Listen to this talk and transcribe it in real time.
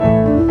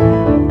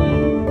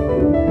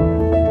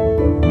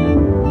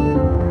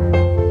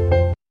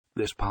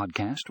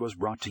podcast was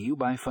brought to you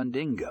by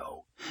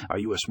Fundingo. Are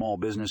you a small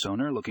business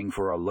owner looking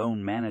for a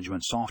loan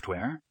management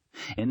software?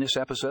 In this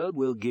episode,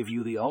 we'll give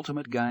you the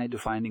ultimate guide to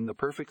finding the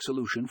perfect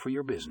solution for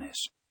your business.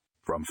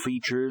 From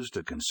features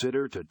to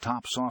consider to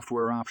top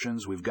software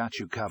options, we've got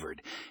you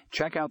covered.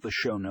 Check out the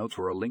show notes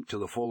for a link to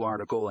the full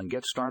article and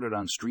get started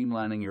on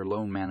streamlining your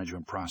loan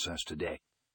management process today.